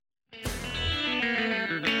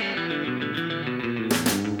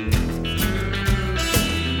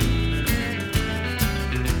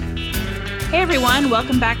everyone,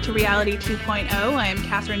 welcome back to Reality 2.0. I am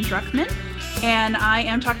Catherine Druckman, and I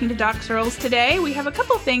am talking to Doc Searls today. We have a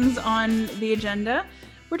couple things on the agenda.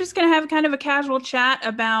 We're just going to have kind of a casual chat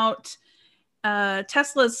about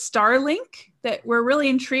Tesla's Starlink that we're really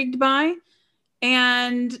intrigued by,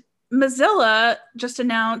 and Mozilla just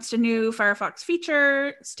announced a new Firefox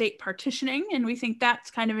feature, state partitioning, and we think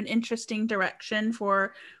that's kind of an interesting direction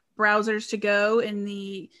for browsers to go in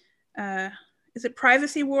the is it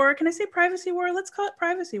privacy war? Can I say privacy war? Let's call it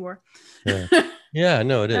privacy war. Yeah,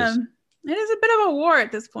 no, it is. It is a bit of a war at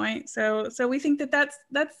this point. So we think that's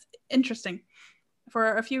interesting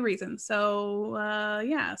for a few reasons. So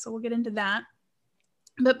so we'll get into that.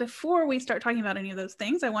 But before we start talking about any of those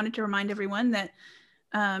things, I wanted to remind everyone that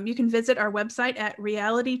you can visit our website at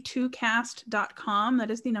reality2cast.com. That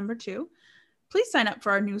is the number 2. Please sign up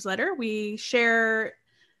for our newsletter. We share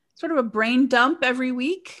sort of a brain dump every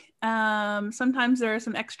week. Sometimes there are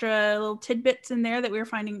some extra little tidbits in there that we're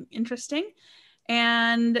finding interesting.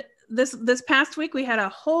 And this past week, we had a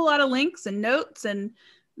whole lot of links and notes, and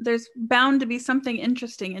there's bound to be something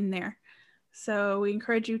interesting in there. So we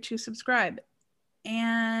encourage you to subscribe.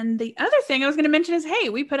 And the other thing I was going to mention is, hey,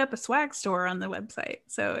 we put up a swag store on the website.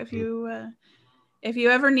 So if you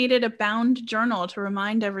ever needed a bound journal to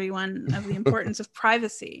remind everyone of the importance of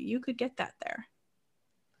privacy, you could get that there.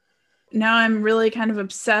 Now I'm really kind of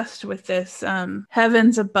obsessed with this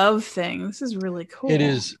Heavens Above thing. This is really cool. It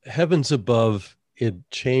is Heavens Above. It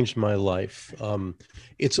changed my life.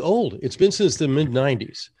 It's old. It's been since the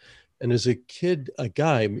mid-90s. And as a kid,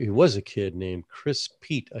 he was a kid named Chris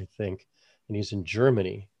Pete, I think, and he's in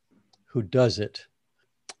Germany, who does it.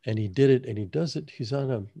 And he did it, and he does it. He's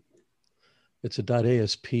on it's a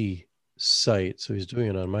 .asp site, so he's doing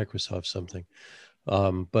it on Microsoft something.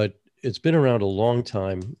 But it's been around a long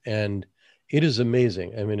time, and it is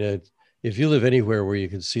amazing. I mean, if you live anywhere where you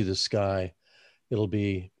can see the sky, it'll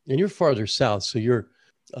be, and you're farther south, so you're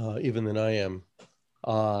even than I am.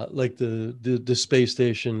 Like the space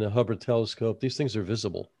station, the Hubble telescope, these things are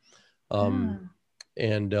visible, and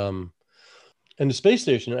the space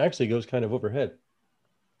station actually goes kind of overhead.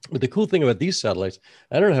 But the cool thing about these satellites,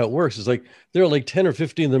 I don't know how it works. Is like there are like 10 or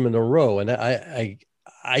 15 of them in a row, and I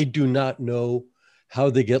do not know how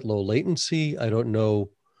they get low latency. I don't know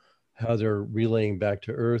how they're relaying back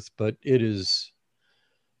to Earth, but it is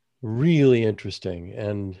really interesting.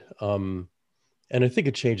 And I think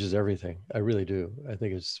it changes everything. I really do. I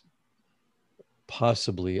think it's I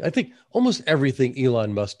think almost everything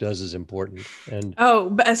Elon Musk does is important. And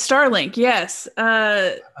Starlink, yes.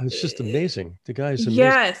 It's just amazing. The guy's amazing.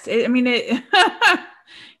 Yes.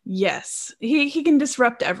 Yes. He can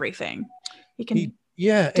disrupt everything. He can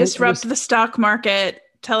disrupt the stock market,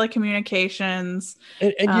 telecommunications,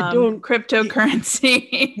 and you don't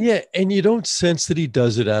cryptocurrency. And you don't sense that he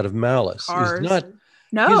does it out of malice. Cars. He's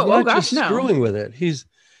not screwing with it. He's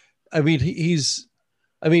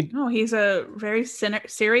a very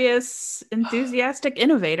serious, enthusiastic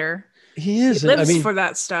innovator. He is. He lives for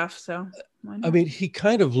that stuff. So he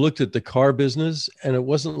kind of looked at the car business, and it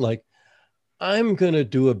wasn't like, I'm going to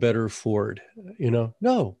do a better Ford.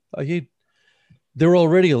 No, they're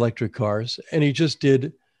already electric cars, and he just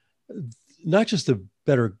did not just a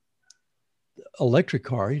better electric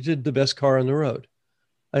car, he did the best car on the road.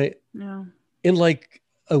 In like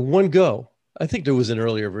a one go. I think there was an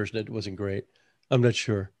earlier version that wasn't great. I'm not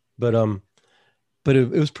sure, but it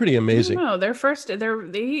was pretty amazing. No, he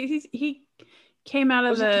came out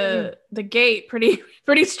of the gate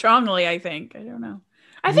pretty strongly. I think. I don't know.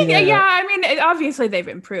 I think obviously they've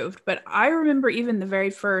improved, but I remember even the very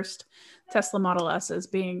first Tesla Model S as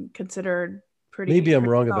being considered pretty. Maybe I'm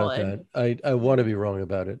wrong solid. about that. I want to be wrong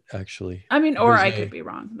about it, actually. Or I could be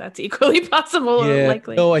wrong. That's equally possible. Yeah,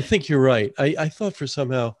 likely. No, I think you're right. I thought for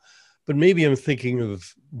somehow, but maybe I'm thinking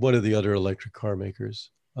of one of the other electric car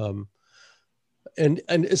makers. And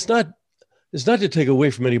it's not to take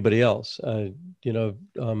away from anybody else. My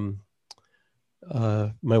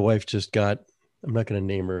wife just got. I'm not going to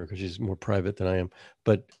name her because she's more private than I am,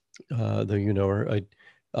 but though you know her,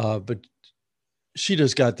 but she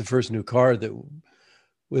just got the first new car that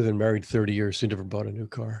we've been married 30 years. She never bought a new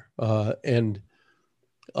car. And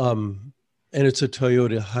it's a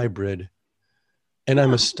Toyota hybrid. And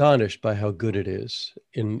I'm astonished by how good it is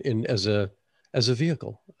in as a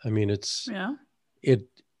vehicle. I mean, it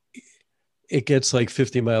gets like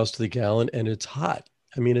 50 miles to the gallon, and it's hot.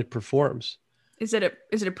 I mean, it performs. Is it a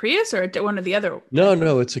Prius or one of the other?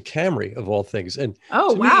 No, it's a Camry of all things. And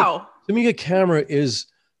wow. To me, a Camry is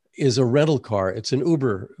a rental car. It's an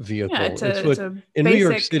Uber vehicle. Yeah, it's a in basic, New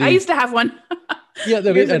York City. I used to have one. Yeah,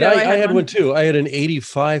 I had one too. I had an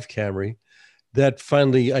 85 Camry that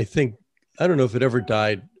finally, I think I don't know if it ever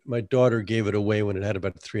died. My daughter gave it away when it had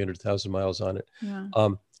about 300,000 miles on it. Yeah.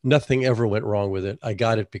 Nothing ever went wrong with it. I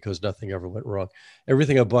got it because nothing ever went wrong.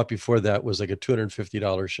 Everything I bought before that was like a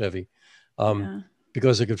 $250 Chevy, Yeah.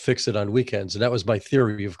 because I could fix it on weekends. And that was my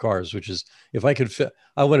theory of cars, which is if I could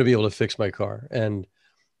I want to be able to fix my car. And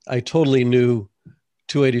I totally knew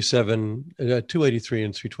 283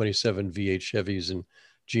 and 327 V8 Chevys and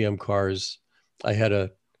GM cars. I had a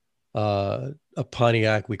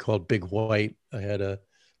Pontiac we called Big White. I had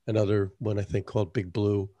another one I think called Big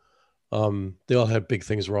Blue. They all had big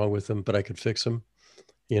things wrong with them, but I could fix them,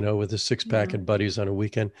 with a 6-pack and buddies on a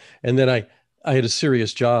weekend. And then I had a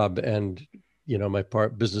serious job, and my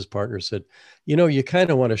business partner said, you kind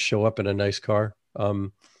of want to show up in a nice car.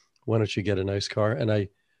 Why don't you get a nice car? And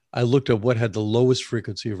I looked at what had the lowest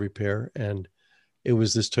frequency of repair, and it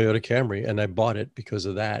was this Toyota Camry, and I bought it because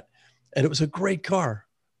of that. And it was a great car.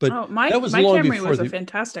 But my Camry was a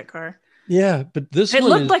fantastic car. Yeah, but it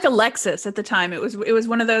looked like a Lexus at the time. It was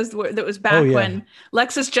one of those that was back when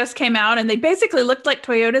Lexus just came out, and they basically looked like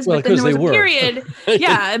Toyotas. Well, but then there was a were. period,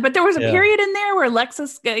 but there was a period in there where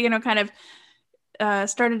Lexus, kind of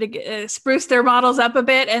started to spruce their models up a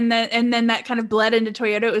bit, and then that kind of bled into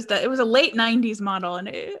Toyota. It was a late '90s model, and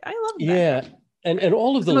I loved that. Yeah, and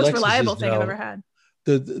all of the most Lexuses reliable thing I've ever had.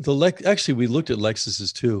 Actually, we looked at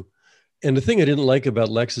Lexuses too, and the thing I didn't like about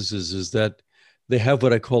Lexuses is that they have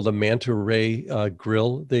what I call the manta ray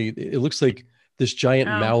grill. It looks like this giant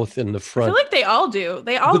mouth in the front. I feel like they all do.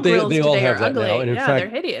 They all grills they all today have are that ugly. now. And in fact, they're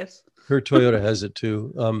hideous. Her Toyota has it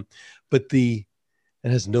too. But it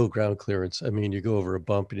has no ground clearance. I mean, you go over a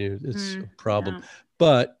bump and it's a problem. Yeah.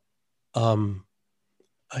 But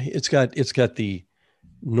it's got the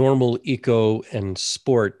normal, eco, and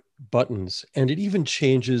sport buttons, and it even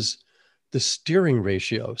changes the steering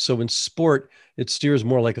ratio. So in sport, it steers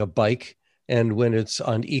more like a bike. And when it's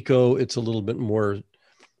on eco, it's a little bit more,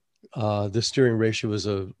 the steering ratio is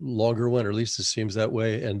a longer one, or at least it seems that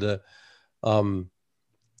way. And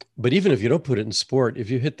but even if you don't put it in sport, if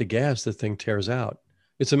you hit the gas, the thing tears out.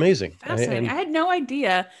 It's amazing. Fascinating. I had no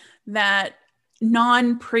idea that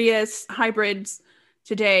non-Prius hybrids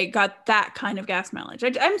today got that kind of gas mileage.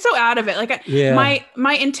 I'm so out of it. Like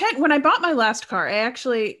my intent when I bought my last car, I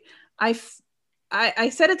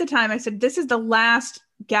said at the time, I said, this is the last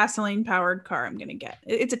gasoline powered car I'm going to get.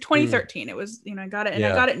 It's a 2013. It was, I got it, and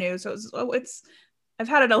I got it new. So I've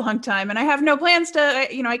had it a long time, and I have no plans to,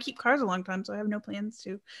 I keep cars a long time, so I have no plans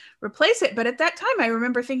to replace it. But at that time, I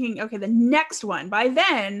remember thinking, okay, the next one, by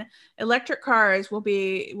then, electric cars will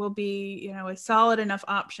be, a solid enough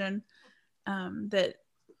option that,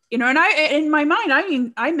 and in my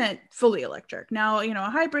mind, I meant fully electric. Now, a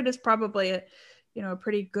hybrid is probably a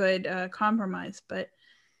pretty good compromise, but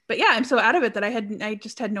yeah, I'm so out of it that I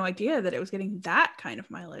just had no idea that it was getting that kind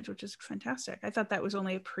of mileage, which is fantastic. I thought that was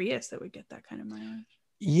only a Prius that would get that kind of mileage.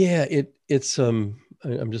 Yeah, it's I'm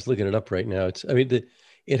just looking it up right now.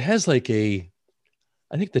 It has like I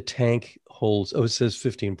think the tank holds, it says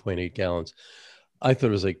 15.8 gallons. I thought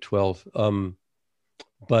it was like 12.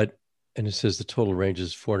 But it says the total range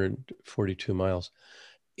is 442 miles.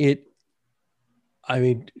 We've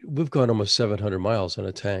gone almost 700 miles on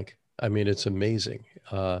a tank. I mean, it's amazing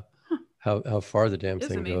how far the damn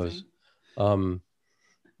thing goes.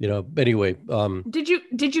 Anyway.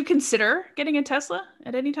 Did you consider getting a Tesla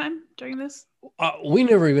at any time during this? We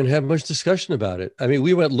never even had much discussion about it. I mean,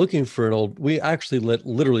 we went looking for we actually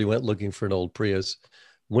literally went looking for an old Prius,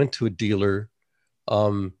 went to a dealer,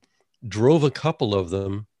 drove a couple of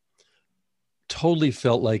them, totally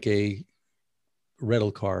felt like a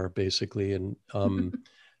rental car basically. And,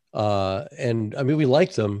 and I mean, we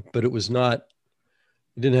liked them, but it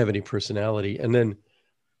didn't have any personality. And then,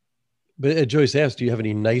 but Joyce asked, do you have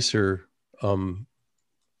any nicer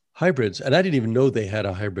hybrids? And I didn't even know they had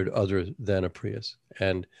a hybrid other than a Prius.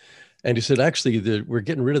 And he said, actually, we're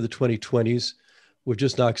getting rid of the 2020s. We've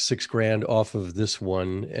just knocked $6,000 off of this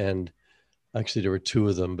one. And actually there were two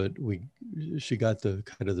of them, but she got the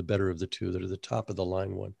kind of the better of the two that are the top of the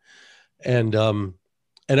line one. And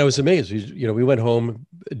I was amazed. We went home,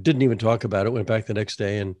 didn't even talk about it, went back the next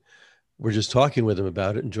day, and we're just talking with him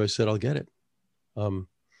about it. And Joyce said, I'll get it.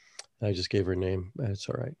 I just gave her a name. That's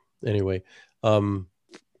all right. Anyway. You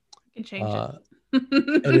can change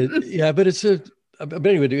it. But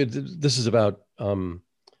anyway, this is about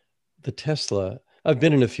the Tesla. I've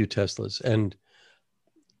been in a few Teslas, and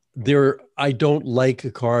I don't like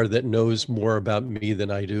a car that knows more about me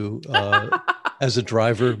than I do as a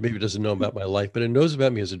driver. Maybe it doesn't know about my life, but it knows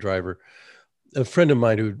about me as a driver. A friend of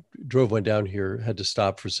mine who drove one down here had to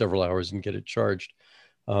stop for several hours and get it charged,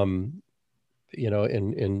 in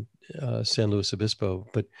San Luis Obispo.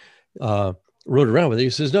 But rode around with it. He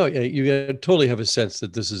says, no, you totally have a sense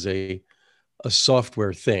that this is a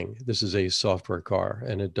software thing. This is a software car,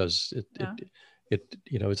 and it does it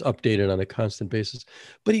it's updated on a constant basis.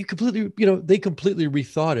 But he completely, they completely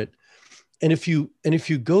rethought it. And if you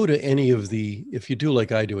go to any of if you do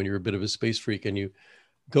like I do, and you're a bit of a space freak, and you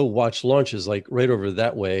go watch launches, like right over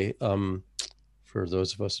that way, for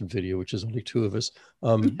those of us in video, which is only two of us,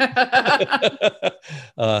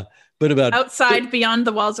 but about outside beyond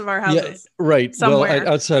the walls of our houses. Yeah, right. Somewhere.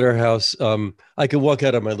 Well, outside our house, I can walk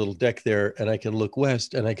out on my little deck there, and I can look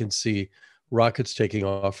west, and I can see rockets taking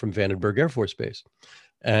off from Vandenberg Air Force Base,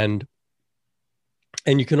 and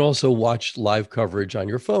you can also watch live coverage on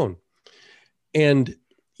your phone. And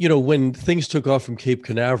when things took off from Cape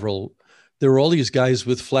Canaveral, there were all these guys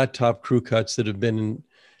with flat top crew cuts that have been,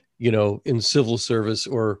 in civil service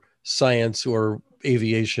or science or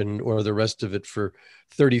aviation or the rest of it for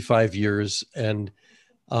 35 years. And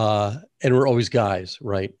we're always guys,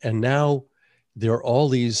 right? And now there are all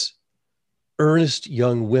these earnest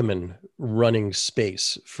young women running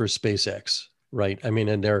space for SpaceX, right? I mean,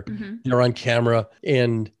 and they're on camera,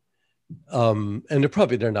 and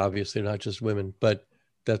they're obviously not just women, but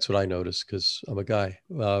that's what I noticed because I'm a guy.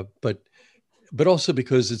 But also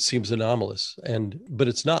because it seems anomalous, but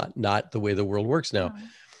it's not the way the world works now.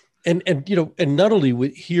 And not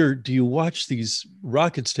only here do you watch these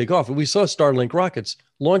rockets take off, and we saw Starlink rockets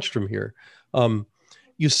launched from here.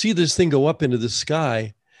 You see this thing go up into the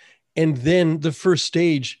sky, and then the first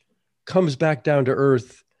stage comes back down to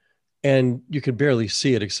Earth, and you can barely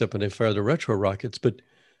see it except when they fire the retro rockets.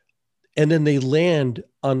 And then they land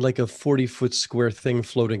on like a 40-foot square thing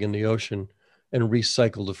floating in the ocean and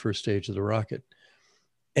recycle the first stage of the rocket.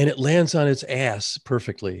 And it lands on its ass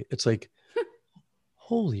perfectly. It's like,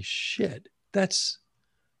 holy shit, that's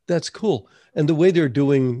cool. And the way they're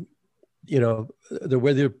doing, the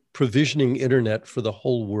way they're provisioning internet for the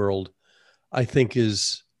whole world, I think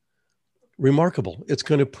is remarkable. It's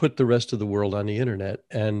going to put the rest of the world on the internet.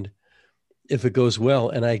 And if it goes well,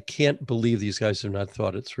 and I can't believe these guys have not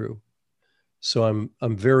thought it through. So I'm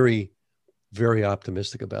very, very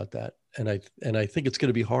optimistic about that. And I think it's going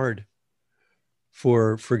to be hard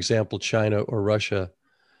for example, China or Russia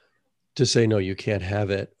to say, no, you can't have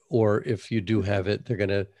it. Or if you do have it, they're going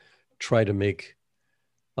to try to make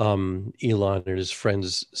Elon and his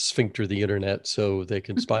friends sphincter the internet so they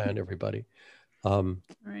can spy on everybody.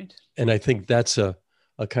 Right. And I think that's a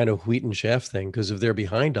kind of wheat and chaff thing, because if they're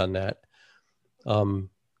behind on that,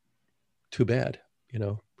 too bad.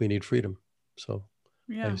 We need freedom. So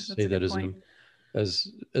I say that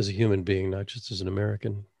as a human being, not just as an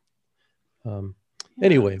American.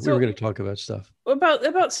 Anyway, we were going to talk about stuff about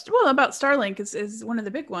Starlink is one of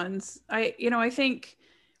the big ones. I think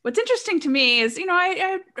what's interesting to me is,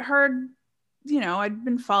 I heard, I'd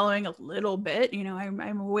been following a little bit,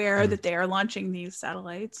 I'm aware that they are launching these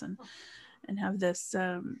satellites and have this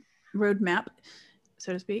roadmap,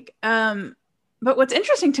 so to speak. But what's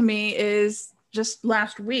interesting to me is just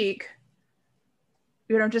last week,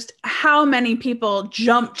 just how many people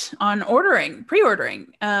jumped on pre-ordering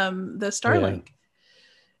the Starlink.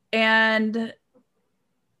 And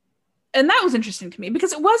that was interesting to me,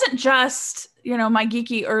 because it wasn't just, my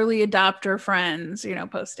geeky early adopter friends,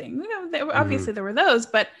 posting, obviously there were those,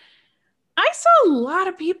 but I saw a lot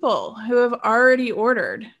of people who have already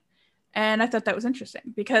ordered. And I thought that was interesting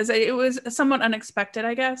because it was somewhat unexpected,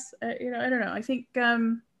 I guess. I don't know. I think,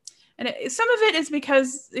 some of it is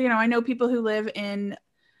because, I know people who live in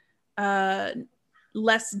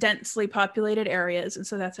less densely populated areas. And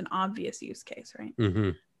so that's an obvious use case, right? Mm-hmm.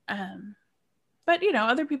 But,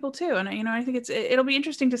 other people too. And, I think it'll be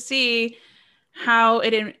interesting to see how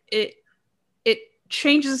it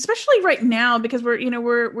changes, especially right now, because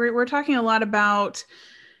we're talking a lot about,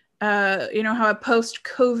 how a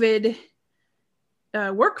post-COVID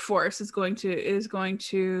workforce is going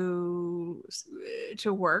to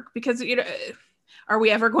work, because, are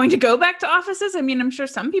we ever going to go back to offices? I mean, I'm sure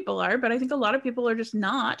some people are, but I think a lot of people are just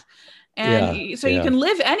not. And you can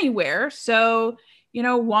live anywhere. So,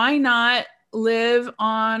 why not live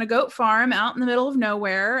on a goat farm out in the middle of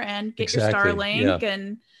nowhere and get your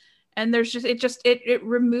Starlink? And there's it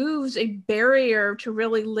removes a barrier to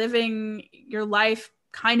really living your life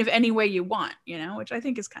kind of any way you want, which I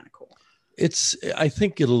think is kind of cool. This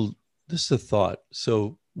is a thought.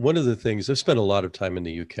 So one of the things, I've spent a lot of time in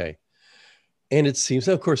the UK, and it seems,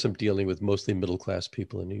 of course, I'm dealing with mostly middle-class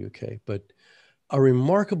people in the UK, but a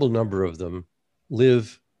remarkable number of them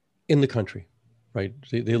live in the country, right?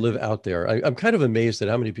 They live out there. I'm kind of amazed at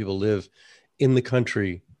how many people live in the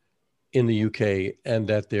country in the UK, and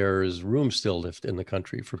that there is room still left in the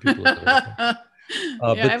country for people. Yeah,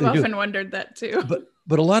 but I've they do. often wondered that too.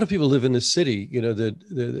 But a lot of people live in the city,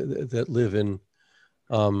 that live in,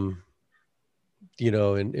 um,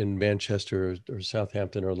 in Manchester or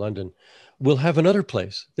Southampton or London, will have another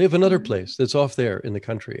place. They have another Mhm. place that's off there in the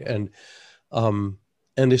country, um,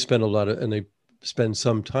 and they spend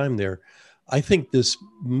some time there. I think this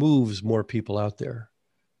moves more people out there,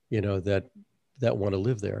 that want to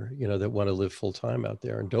live there, that want to live full time out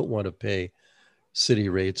there and don't want to pay city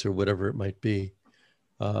rates or whatever it might be.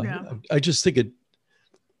 Uh, Yeah. I just think it.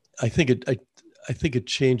 I think it. I think it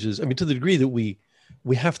changes. I mean, to the degree that we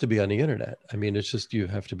have to be on the internet. I mean, it's just you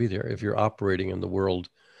have to be there if you're operating in the world.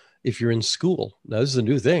 If you're in school, now this is a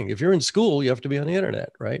new thing. If you're in school, you have to be on the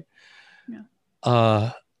internet, right? Yeah.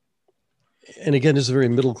 Uh, and again, this is a very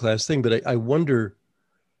middle class thing, but I wonder,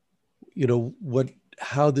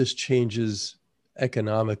 how this changes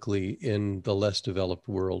economically in the less developed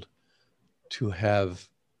world to have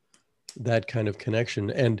that kind of connection,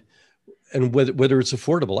 and whether it's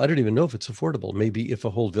affordable. I don't even know if it's affordable. Maybe if a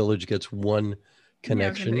whole village gets one Yeah, I was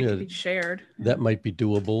gonna say connection, it could be shared. Yeah. that might be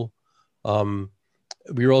doable. Um,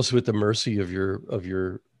 we're also at the mercy of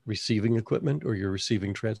your receiving equipment or your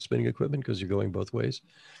receiving transmitting equipment because you're going both ways.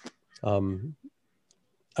 Um,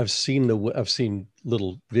 I've seen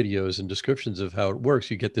little videos and descriptions of how it works.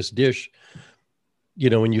 You get this dish,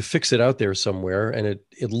 and you fix it out there somewhere, and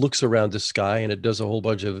it looks around the sky and it does a whole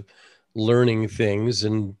bunch of learning things,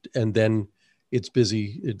 and then it's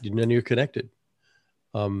busy, and then you're connected.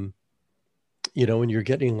 Um, and you're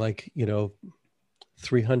getting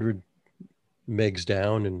 300 megs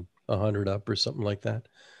down and 100 up or something like that.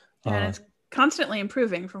 And it's constantly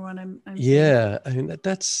improving from what I'm seeing. Yeah, I mean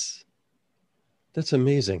that's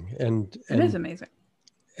amazing, It is amazing.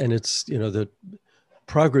 and it's the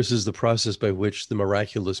progress is the process by which the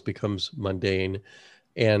miraculous becomes mundane,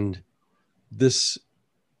 and this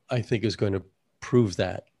I think is going to prove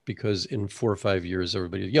that, because in 4 or 5 years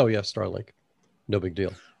everybody, oh yeah, Starlink, no big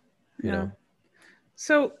deal, Yeah.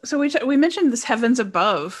 So we mentioned this Heavens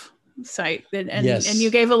Above site, Yes. and you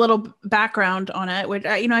gave a little background on it, which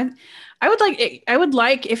I would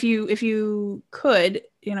like if you could,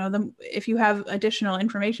 if you have additional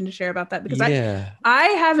information to share about that, because Yeah. I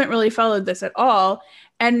haven't really followed this at all.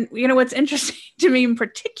 And what's interesting to me in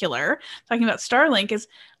particular, talking about Starlink, is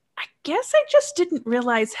I guess I just didn't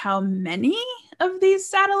realize how many of these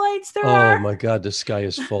satellites there are. Oh my God, the sky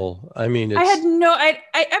is full. I mean, I it's had no, I mean,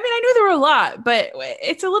 I knew there were a lot, but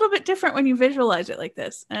it's a little bit different when you visualize it like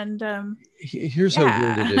this. And here's how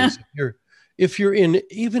weird it is. If you're in,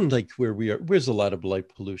 even like where we are, there's a lot of light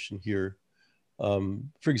pollution here.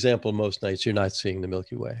 For example, most nights you're not seeing the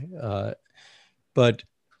Milky Way. But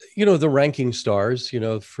the ranking stars,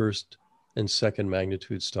 first and second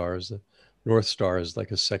magnitude stars, the North Star is like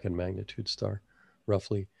a second magnitude star,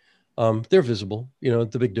 roughly. They're visible,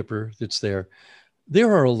 the Big Dipper that's there.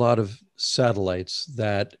 There are a lot of satellites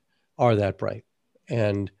that are that bright.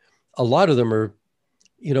 And a lot of them are,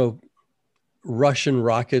 Russian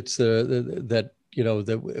rockets that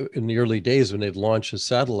in the early days when they'd launch a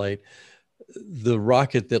satellite, the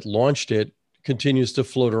rocket that launched it continues to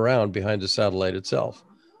float around behind the satellite itself,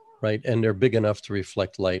 right? And they're big enough to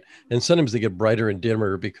reflect light. And sometimes they get brighter and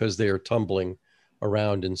dimmer because they are tumbling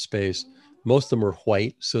around in space. Most of them are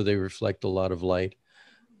white, so they reflect a lot of light.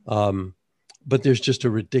 But there's just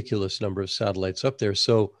a ridiculous number of satellites up there.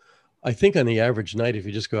 So I think on the average night, if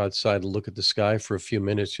you just go outside and look at the sky for a few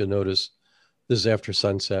minutes, you'll notice this is after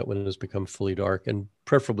sunset when it has become fully dark, and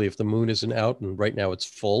preferably if the moon isn't out, and right now it's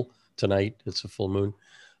full. Tonight it's a full moon.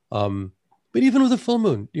 But even with a full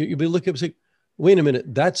moon, you'll be looking up and say, wait a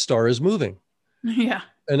minute, that star is moving. Yeah.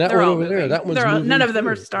 And that one over there, that one's moving. None of them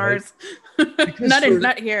are stars. Right?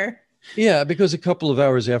 not here. Yeah, because a couple of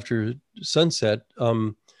hours after sunset,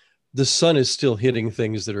 the sun is still hitting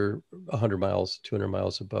things that are 100 miles, 200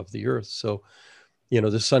 miles above the Earth. So,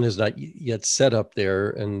 the sun has not yet set up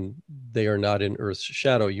there, and they are not in Earth's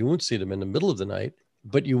shadow. You won't see them in the middle of the night,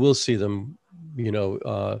 but you will see them,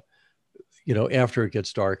 after it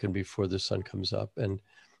gets dark and before the sun comes up, and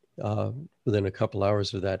within a couple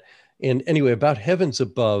hours of that. And anyway, about Heavens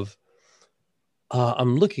Above,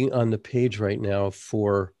 I'm looking on the page right now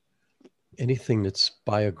for anything that's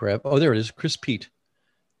biograph. Oh, there it is. Chris Peat.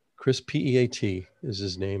 Chris Peat is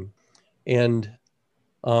his name. And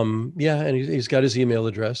and he's got his email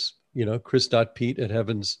address,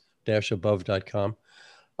 chris.peat@heavens-above.com.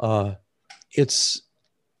 It's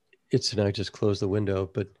and I just closed the window,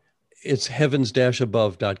 but it's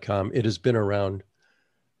heavens-above.com. It has been around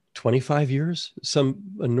 25 years, some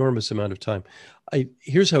enormous amount of time.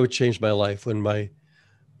 Here's how it changed my life. When my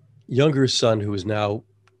younger son, who is now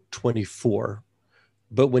 24,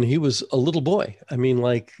 but when he was a little boy, I mean,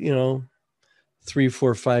 like, 3,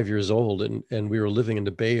 4, 5 years old, and we were living in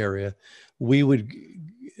the Bay Area, we would,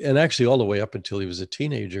 and actually all the way up until he was a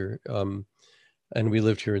teenager, and we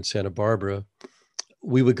lived here in Santa Barbara,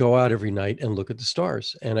 we would go out every night and look at the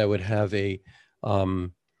stars. And I would have a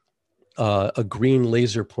green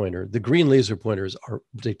laser pointer. The green laser pointers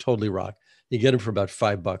they totally rock. You get them for about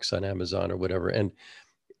 $5 on Amazon or whatever. And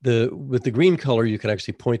with the green color, you can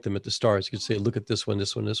actually point them at the stars. You can say, look at this one,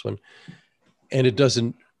 this one, this one. And it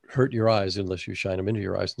doesn't hurt your eyes unless you shine them into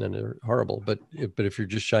your eyes, and then they're horrible. But if you're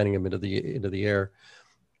just shining them into the air,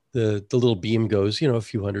 the little beam goes, a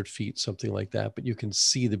few hundred feet, something like that. But you can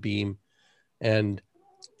see the beam and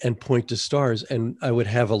point to stars. And I would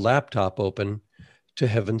have a laptop open to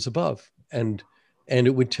heavens above, and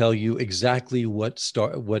it would tell you exactly what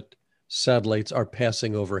satellites are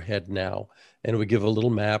passing overhead now. And it would give a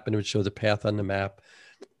little map, and it would show the path on the map,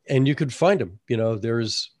 and you could find them.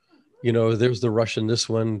 There's the Russian, this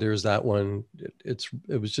one, there's that one. It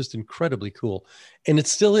was just incredibly cool. And it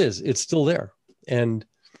still is, it's still there. And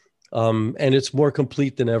it's more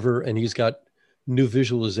complete than ever. And he's got new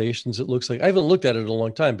visualizations. It looks like, I haven't looked at it in a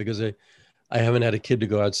long time because I haven't had a kid to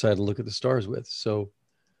go outside and look at the stars with. So,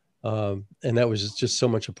 and that was just so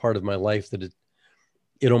much a part of my life that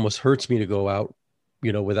it almost hurts me to go out,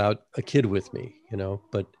 without a kid with me,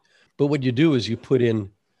 but what you do is you put in,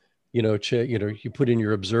 you put in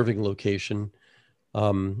your observing location.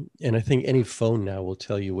 And I think any phone now will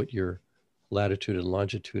tell you what your latitude and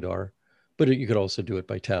longitude are, but you could also do it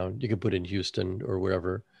by town. You could put in Houston or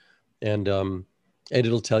wherever, and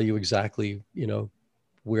it'll tell you exactly,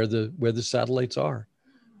 where the satellites are,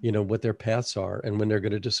 what their paths are and when they're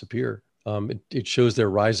going to disappear. It shows their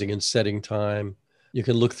rising and setting time. You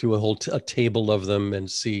can look through a table of them and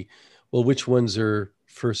see, well, which ones are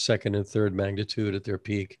first, second, and third magnitude at their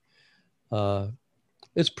peak.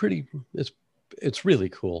 It's really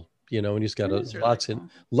cool, and he's got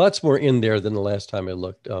lots more in there than the last time I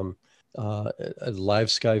looked. A live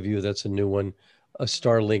sky view, that's a new one, a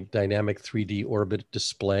Starlink dynamic 3D orbit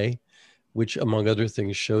display, which among other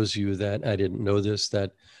things shows you that, I didn't know this,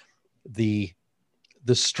 that the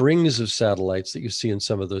strings of satellites that you see in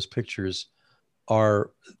some of those pictures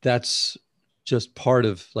that's just part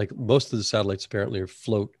of, like, most of the satellites apparently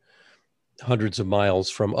float hundreds of miles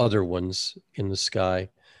from other ones in the sky,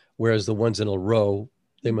 whereas the ones in a row,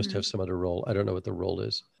 they must have some other role. I don't know what the role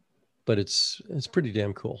is, but it's pretty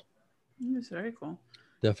damn cool. It's very cool.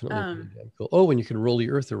 Definitely pretty damn cool. Oh, and you can roll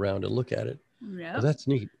the Earth around and look at it. Yeah, well, that's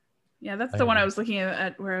neat. Yeah, that's the one I was looking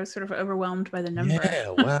at where I was sort of overwhelmed by the number. Yeah,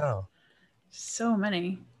 wow. So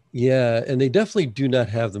many. Yeah, and they definitely do not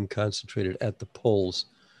have them concentrated at the poles.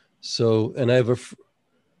 So, and I have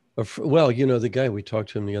well, the guy, we talked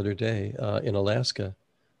to him the other day in Alaska,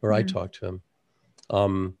 or I talked to him.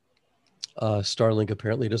 Starlink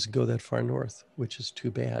apparently doesn't go that far north, which is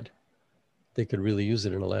too bad. They could really use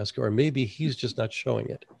it in Alaska, or maybe he's just not showing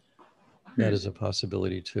it. That is a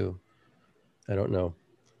possibility too. I don't know.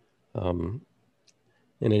 In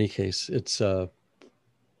any case, it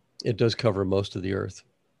does cover most of the Earth.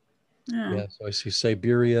 Yeah. So I see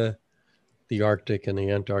Siberia, the Arctic, and the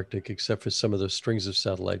Antarctic, except for some of those strings of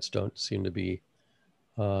satellites don't seem to be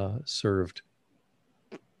served,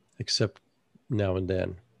 except now and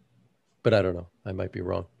then. But I don't know. I might be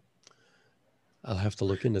wrong. I'll have to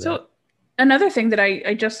look into that. So another thing that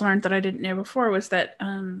I just learned that I didn't know before was that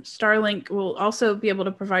Starlink will also be able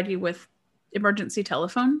to provide you with emergency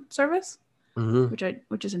telephone service,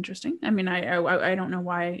 which is interesting. I mean, I don't know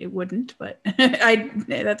why it wouldn't, but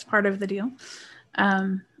that's part of the deal.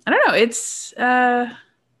 I don't know. It's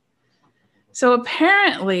so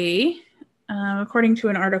apparently, according to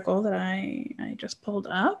an article that I just pulled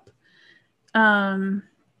up,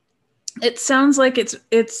 it sounds like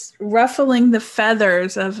it's ruffling the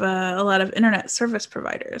feathers of a lot of internet service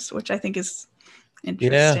providers, which I think is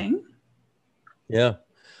interesting. Yeah.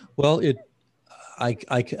 Well, it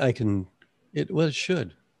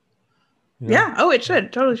should. Yeah. Oh, it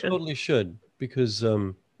should. Totally should. Totally should, because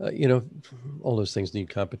all those things need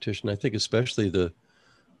competition. I think especially the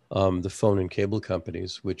phone and cable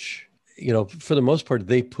companies, which, for the most part,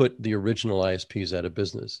 they put the original ISPs out of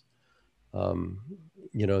business.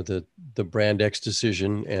 The Brand X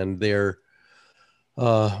decision and their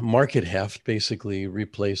market heft basically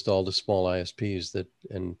replaced all the small ISPs that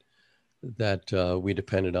we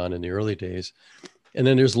depended on in the early days. And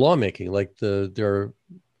then there's lawmaking, like there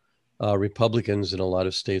are Republicans in a lot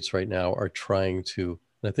of states right now are trying to,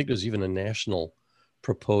 and I think there's even a national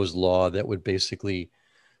proposed law that would basically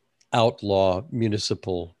outlaw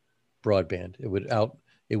municipal broadband.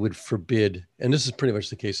 It would forbid, and this is pretty much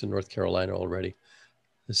the case in North Carolina already,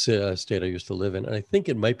 state I used to live in. And I think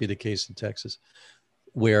it might be the case in Texas,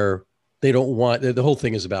 where they don't want, the whole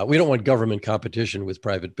thing is about, we don't want government competition with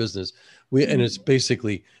private business. And it's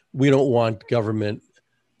basically, we don't want government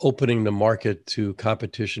opening the market to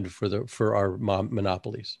competition for our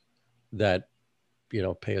monopolies that,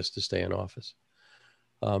 pay us to stay in office.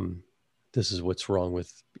 This is what's wrong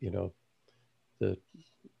with, the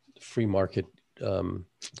free market, the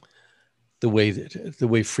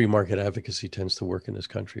way free market advocacy tends to work in this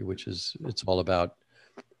country, which is, it's all about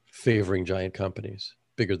favoring giant companies,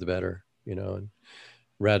 bigger the better, and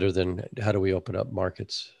rather than how do we open up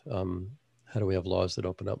markets? How do we have laws that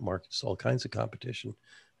open up markets, all kinds of competition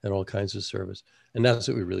and all kinds of service? And that's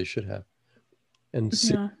what we really should have. And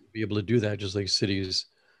be able to do that, just like cities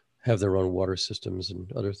have their own water systems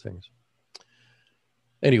and other things.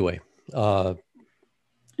 Anyway.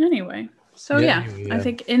 So I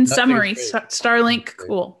think in summary, Starlink,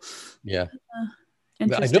 cool. Yeah.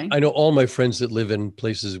 Interesting. I know all my friends that live in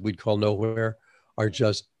places we'd call nowhere are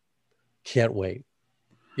just can't wait.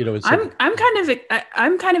 I'm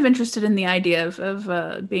kind of interested in the idea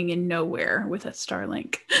of being in nowhere with a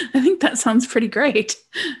Starlink. I think that sounds pretty great.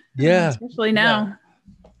 Yeah. Especially now. Yeah.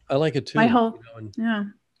 I like it too.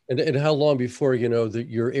 And how long before, your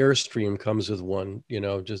Airstream comes with one,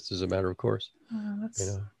 just as a matter of course.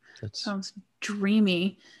 That sounds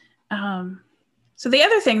dreamy. So the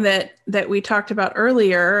other thing that we talked about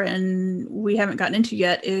earlier and we haven't gotten into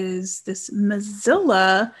yet is this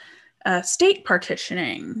Mozilla state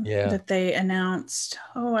partitioning that they announced,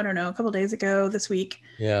 I don't know, a couple of days ago this week.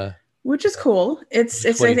 Yeah. Which is cool. It's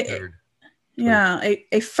a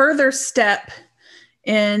further step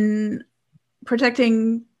in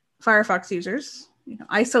protecting Firefox users,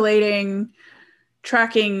 isolating,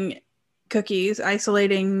 tracking cookies,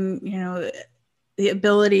 isolating, the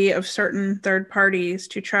ability of certain third parties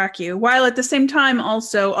to track you, while at the same time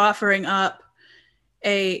also offering up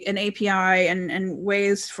an API and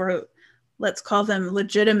ways for, let's call them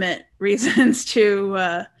legitimate reasons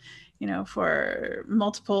to, for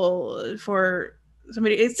multiple, for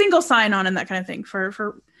somebody, a single sign-on and that kind of thing,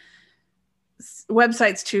 for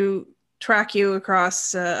websites to track you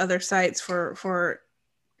across other sites for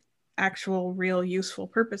actual, real, useful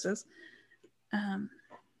purposes.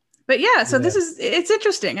 It's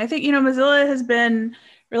interesting. I think, Mozilla has been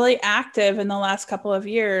really active in the last couple of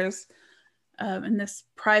years in this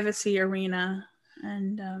privacy arena.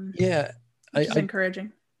 And which is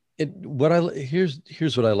encouraging.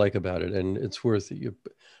 Here's what I like about it, and it's worth it.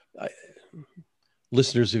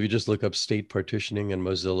 Listeners, if you just look up state partitioning and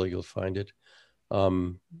Mozilla, you'll find it.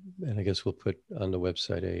 And I guess we'll put on the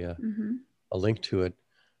website a link to it.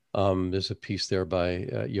 There's a piece there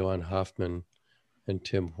by Johann Hoffman and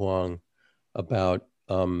Tim Huang about,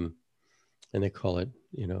 and they call it,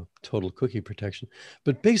 total cookie protection.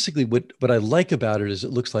 But basically what I like about it is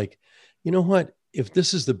it looks like, if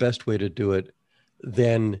this is the best way to do it,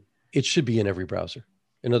 then it should be in every browser.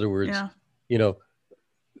 In other words,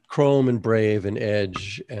 Chrome and Brave and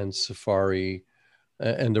Edge and Safari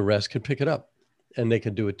and the rest can pick it up, and they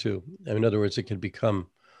can do it too. In other words, it can become,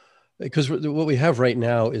 because what we have right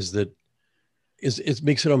now is that it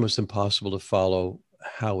makes it almost impossible to follow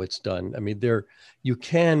how it's done. You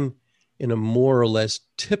can, in a more or less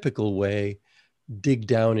typical way, dig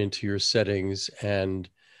down into your settings and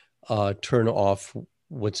turn off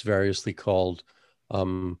what's variously called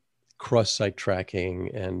cross-site tracking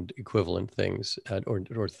and equivalent things,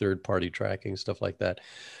 or third-party tracking, stuff like that.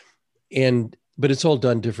 But it's all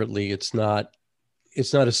done differently. It's not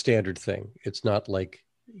a standard thing. It's not like,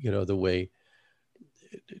 the way,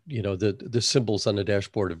 the symbols on the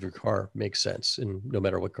dashboard of your car make sense, and no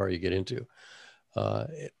matter what car you get into.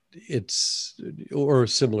 Or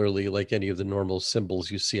similarly, like any of the normal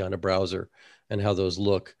symbols you see on a browser and how those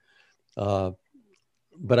look.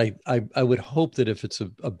 But I would hope that if it's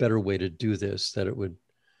a better way to do this, that it would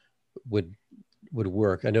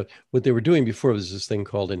work. I know what they were doing before was this thing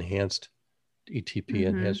called enhanced ETP,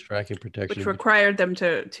 enhanced tracking protection, which required them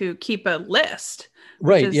to keep a list.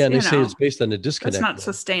 Right. And they say it's based on the disconnect. That's not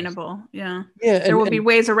sustainable. Yeah. Yeah. There will be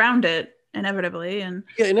ways around it inevitably. And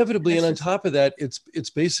on top of that, it's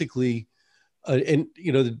basically,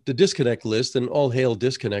 the disconnect list, and all hail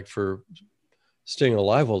disconnect for staying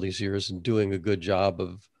alive all these years and doing a good job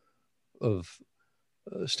of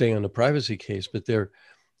staying on the privacy case. But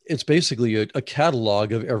it's basically a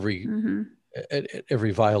catalog of every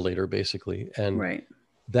violator, basically, and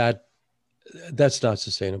that's not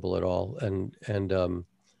sustainable at all. And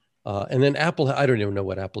then Apple, I don't even know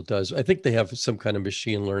what Apple does. I think they have some kind of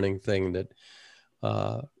machine learning thing that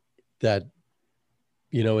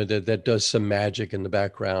does some magic in the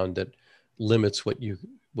background that limits what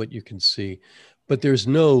what you can see, but there's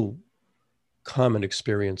no common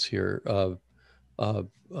experience here. Uh,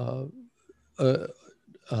 uh,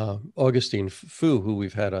 Augustine Fu, who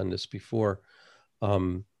we've had on this before,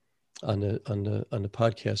 um, on the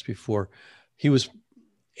podcast before, he was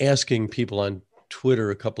asking people on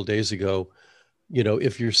Twitter a couple days ago,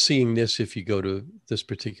 if you're seeing this, if you go to this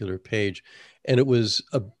particular page, and it was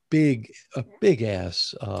a big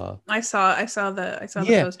ass. I saw the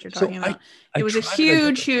Yeah. post you're talking about. I It was a tried to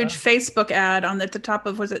identify huge Facebook ad on the top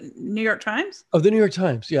of, was it New York Times? of the New York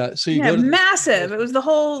Times. Yeah. So you go to massive. It was the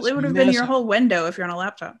whole. It would have been your massive. whole window if you're on a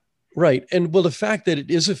laptop. Right. And well, the fact that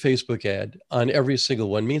it is a Facebook ad on every single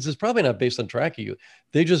one means it's probably not based on tracking you.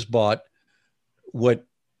 They just bought what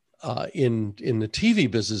in the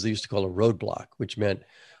TV business they used to call a roadblock, which meant,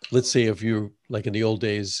 let's say if you, like in the old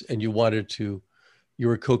days, and you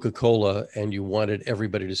were Coca-Cola and you wanted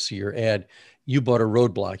everybody to see your ad, you bought a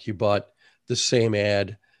roadblock. You bought the same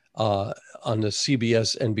ad on the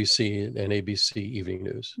CBS, NBC, and ABC evening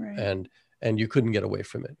news, right. and you couldn't get away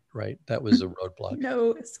from it, right? That was a roadblock.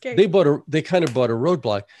 No escape. They kind of bought a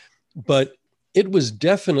roadblock, but it was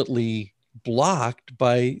definitely blocked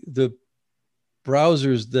by the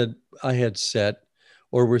browsers that I had set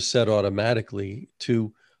or were set automatically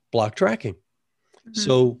to block tracking. Mm-hmm.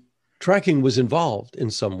 So tracking was involved in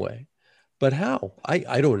some way, but how?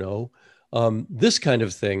 I don't know. This kind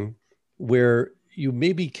of thing where you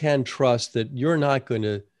maybe can trust that you're not going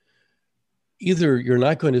to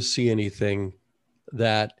see anything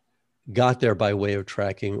that got there by way of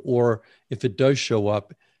tracking, or if it does show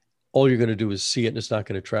up, all you're going to do is see it and it's not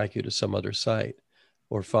going to track you to some other site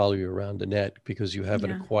or follow you around the net because you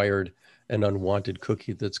haven't acquired an unwanted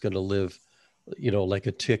cookie that's going to live, like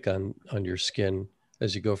a tick on your skin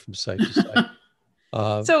as you go from site to site.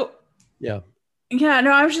 I'm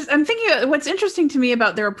thinking what's interesting to me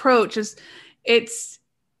about their approach is it's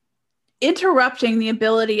interrupting the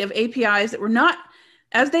ability of APIs that were not,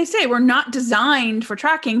 as they say, were not designed for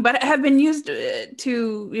tracking, but have been used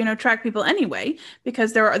to, track people anyway,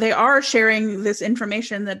 because they are sharing this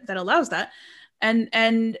information that allows that.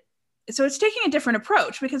 And so it's taking a different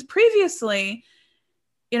approach, because previously,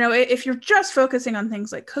 if you're just focusing on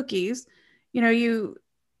things like cookies, how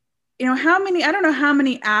many, I don't know how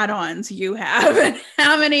many add-ons you have and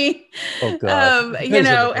how many,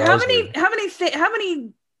 how many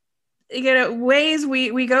ways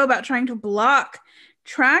we go about trying to block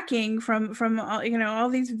tracking from all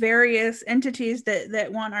these various entities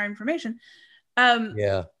that want our information.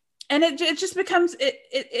 And it just becomes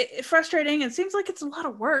it frustrating. It seems like it's a lot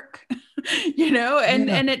of work,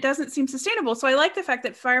 and it doesn't seem sustainable. So I like the fact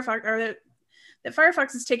that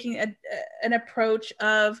Firefox is taking an approach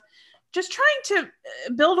of just trying to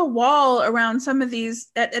build a wall around some of these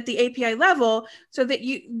at the API level, so that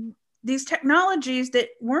these technologies that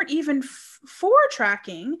weren't even for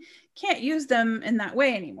tracking can't use them in that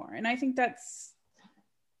way anymore. And I think that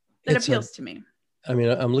appeals to me. I mean,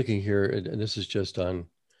 I'm looking here, and this is just on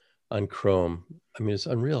Chrome. I mean, it's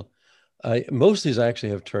unreal. Most of these I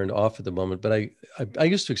actually have turned off at the moment, but I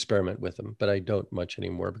used to experiment with them, but I don't much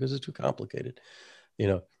anymore because it's too complicated.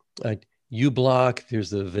 uBlock, there's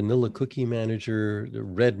the Vanilla Cookie Manager, the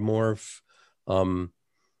Red Morph,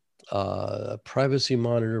 Privacy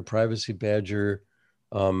Monitor, Privacy Badger,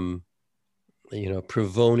 Privoni,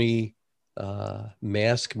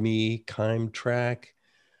 Mask Me, Kime Track.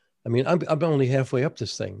 I mean, I'm only halfway up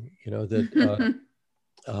this thing,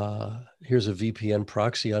 here's a VPN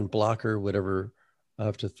proxy unblocker, whatever. I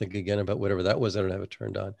have to think again about whatever that was. I don't have it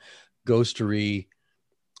turned on. Ghostery.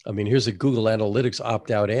 I mean, here's a Google Analytics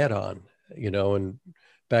opt-out add-on, and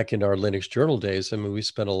back in our Linux journal days, I mean, we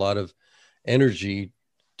spent a lot of energy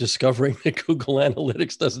discovering that Google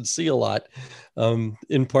Analytics doesn't see a lot,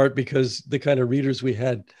 in part because the kind of readers we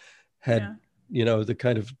had, the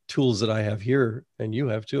kind of tools that I have here, and you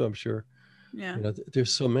have too, I'm sure. Yeah.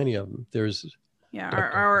 There's so many of them. There's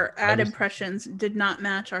our ad impressions did not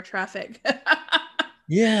match our traffic.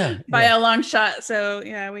 By a long shot. So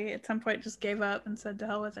we at some point just gave up and said to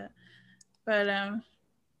hell with it. But I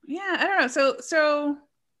don't know. So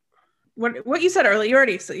what you said earlier, you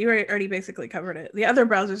already basically covered it. The other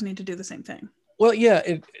browsers need to do the same thing. Well,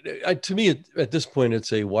 to me at this point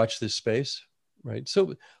it's a watch this space, right?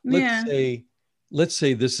 So let's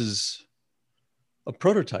say this is a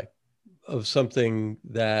prototype of something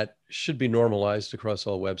that should be normalized across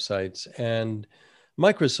all websites, and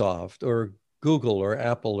Microsoft or Google or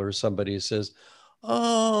Apple or somebody says,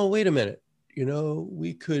 "Oh, wait a minute,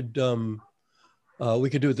 we could do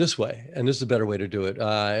it this way, and this is a better way to do it.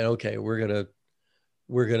 Okay, we're gonna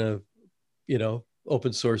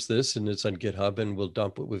open source this, and it's on GitHub, and we'll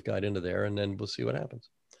dump what we've got into there, and then we'll see what happens."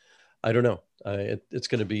 I don't know. It's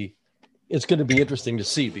going to be interesting to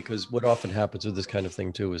see, because what often happens with this kind of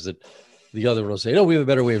thing too is that the other one will say, no, we have a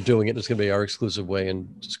better way of doing it. It's going to be our exclusive way, and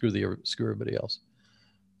screw everybody else.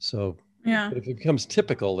 So Yeah. but if it becomes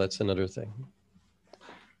typical, that's another thing.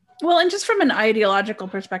 Well, and just from an ideological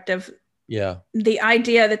perspective, yeah, the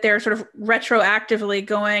idea that they're sort of retroactively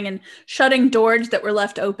going and shutting doors that were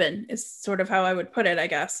left open is sort of how I would put it, I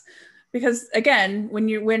guess. Because again,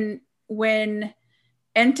 when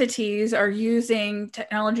entities are using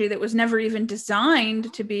technology that was never even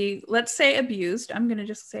designed to be, let's say, abused, I'm going to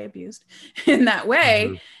just say abused in that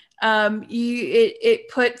way, it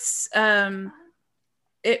puts the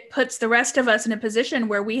rest of us in a position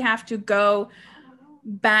where we have to go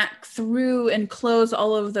back through and close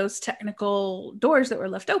all of those technical doors that were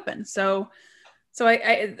left open. So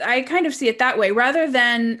I kind of see it that way, rather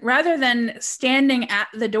than standing at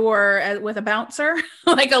the door with a bouncer,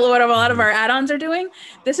 like a lot of our add-ons are doing.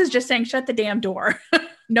 This is just saying, shut the damn door.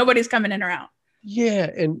 Nobody's coming in or out. Yeah,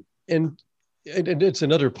 and it's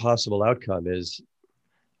another possible outcome is,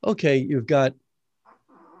 okay, you've got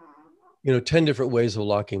 10 different ways of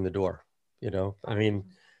locking the door. I mean,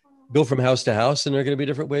 go from house to house, and there are going to be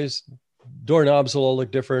different ways. Doorknobs will all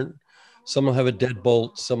look different. Some will have a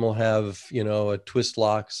deadbolt. Some will have, a twist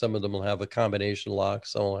lock. Some of them will have a combination lock.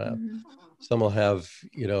 Some will have,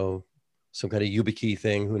 some kind of YubiKey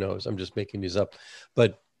thing. Who knows? I'm just making these up.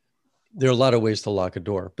 But there are a lot of ways to lock a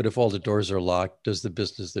door. But if all the doors are locked, does the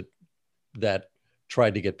business that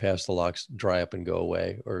tried to get past the locks dry up and go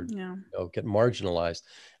away, or get marginalized?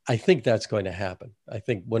 I think that's going to happen. I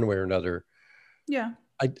think one way or another. Yeah.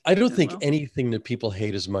 I don't think anything that people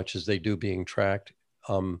hate as much as they do being tracked,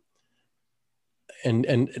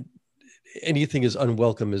 and anything as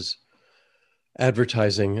unwelcome as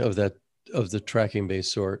advertising of the tracking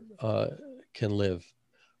based sort can live,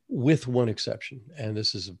 with one exception, and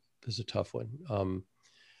this is a tough one.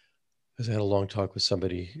 Because I had a long talk with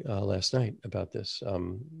somebody last night about this.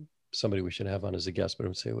 Somebody we should have on as a guest, but I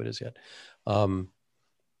don't say who it is yet,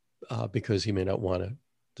 because he may not want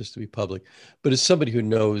this to be public. But as somebody who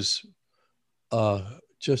knows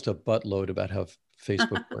just a buttload about how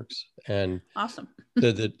Facebook works, and awesome,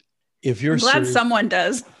 that if you're I'm glad someone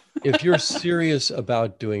does. if you're serious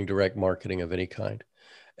about doing direct marketing of any kind,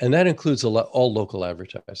 and that includes all local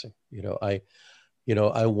advertising, I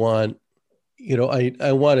want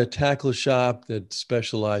to tackle a shop that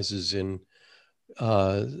specializes in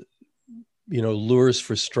lures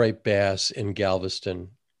for striped bass in Galveston,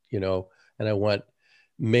 and I want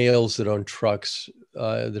males that own trucks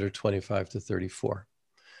that are 25 to 34.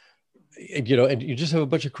 And you just have a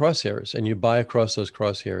bunch of crosshairs, and you buy across those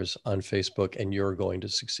crosshairs on Facebook, and you're going to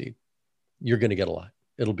succeed. You're going to get a lot.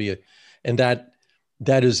 It'll be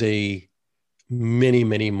that is a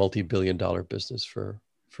many multi-billion-dollar business for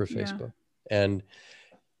Facebook. Yeah. And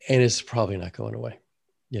it's probably not going away.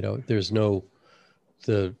 There's what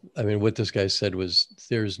this guy said was,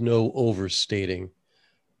 there's no overstating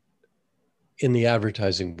in the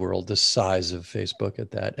advertising world the size of Facebook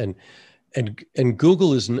at that. And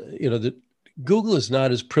Google is, Google is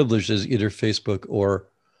not as privileged as either Facebook or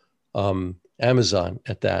Amazon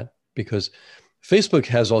at that, because Facebook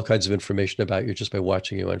has all kinds of information about you just by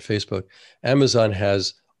watching you on Facebook. Amazon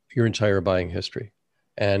has your entire buying history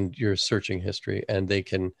and your searching history, and they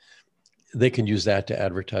can use that to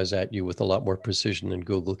advertise at you with a lot more precision than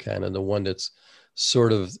Google can. And the one that's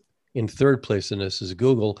sort of in third place in this is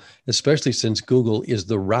Google, especially since Google is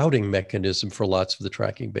the routing mechanism for lots of the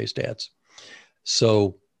tracking-based ads.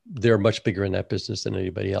 So they're much bigger in that business than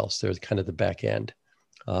anybody else. They're kind of the back end.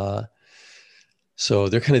 So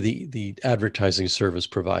they're kind of the advertising service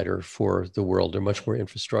provider for the world. They're much more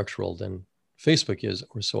infrastructural than Facebook is,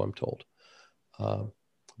 or so I'm told.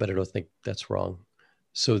 But I don't think that's wrong.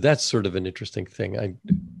 So that's sort of an interesting thing.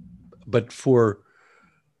 But for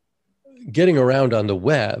getting around on the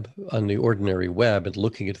web, on the ordinary web, and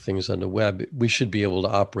looking at things on the web, we should be able to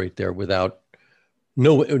operate there while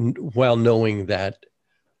knowing that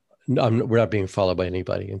we're not being followed by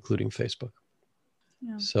anybody, including Facebook.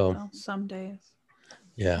 Yeah, so some days.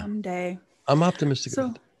 Yeah. Someday. I'm optimistic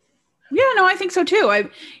about that. Yeah, no, I think so too. I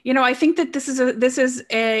think that this is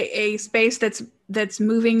a space that's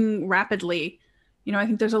moving rapidly. I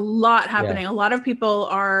think there's a lot happening. Yeah. A lot of people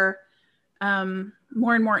are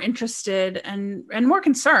more and more interested and more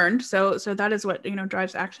concerned. So that is what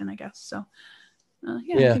drives action, I guess. So I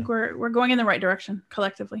think we're going in the right direction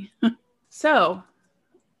collectively. So,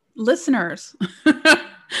 listeners,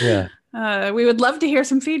 we would love to hear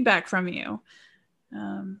some feedback from you.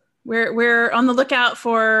 We're on the lookout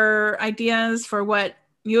for ideas for what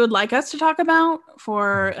you would like us to talk about,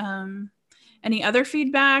 for any other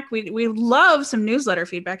feedback. We love some newsletter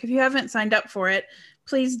feedback. If you haven't signed up for it,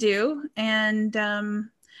 please do. And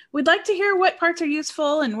we'd like to hear what parts are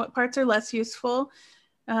useful and what parts are less useful.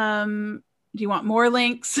 Do you want more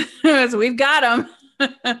links? So we've got them.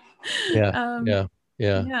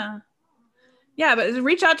 Yeah, but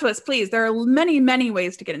reach out to us, please. There are many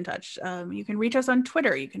ways to get in touch. You can reach us on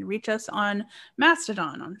Twitter. You can reach us on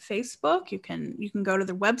Mastodon, on Facebook. You can go to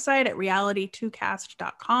the website at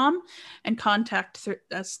reality2cast.com and contact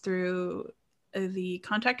us through the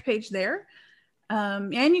contact page there.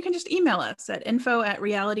 And you can just email us at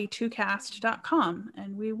info@reality2cast.com,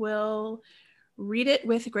 and we will read it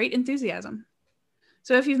with great enthusiasm.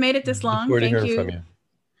 So if you've made it this long, thank you. From you.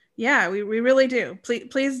 Yeah, we really do.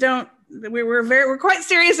 Please don't. We're quite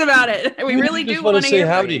serious about it. We really do want to say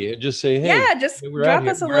howdy. Just say, hey, yeah, just drop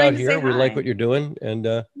us a line to say hi. We like what you're doing, and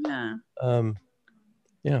that'll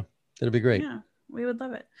be great. Yeah, we would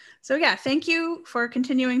love it. So yeah, thank you for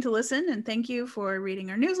continuing to listen, and thank you for reading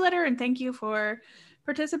our newsletter, and thank you for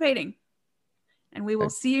participating. And we will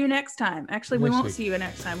see you next time. Actually, we won't see you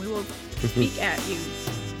next time. We will speak at you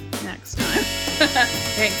next time.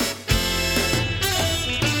 Thanks.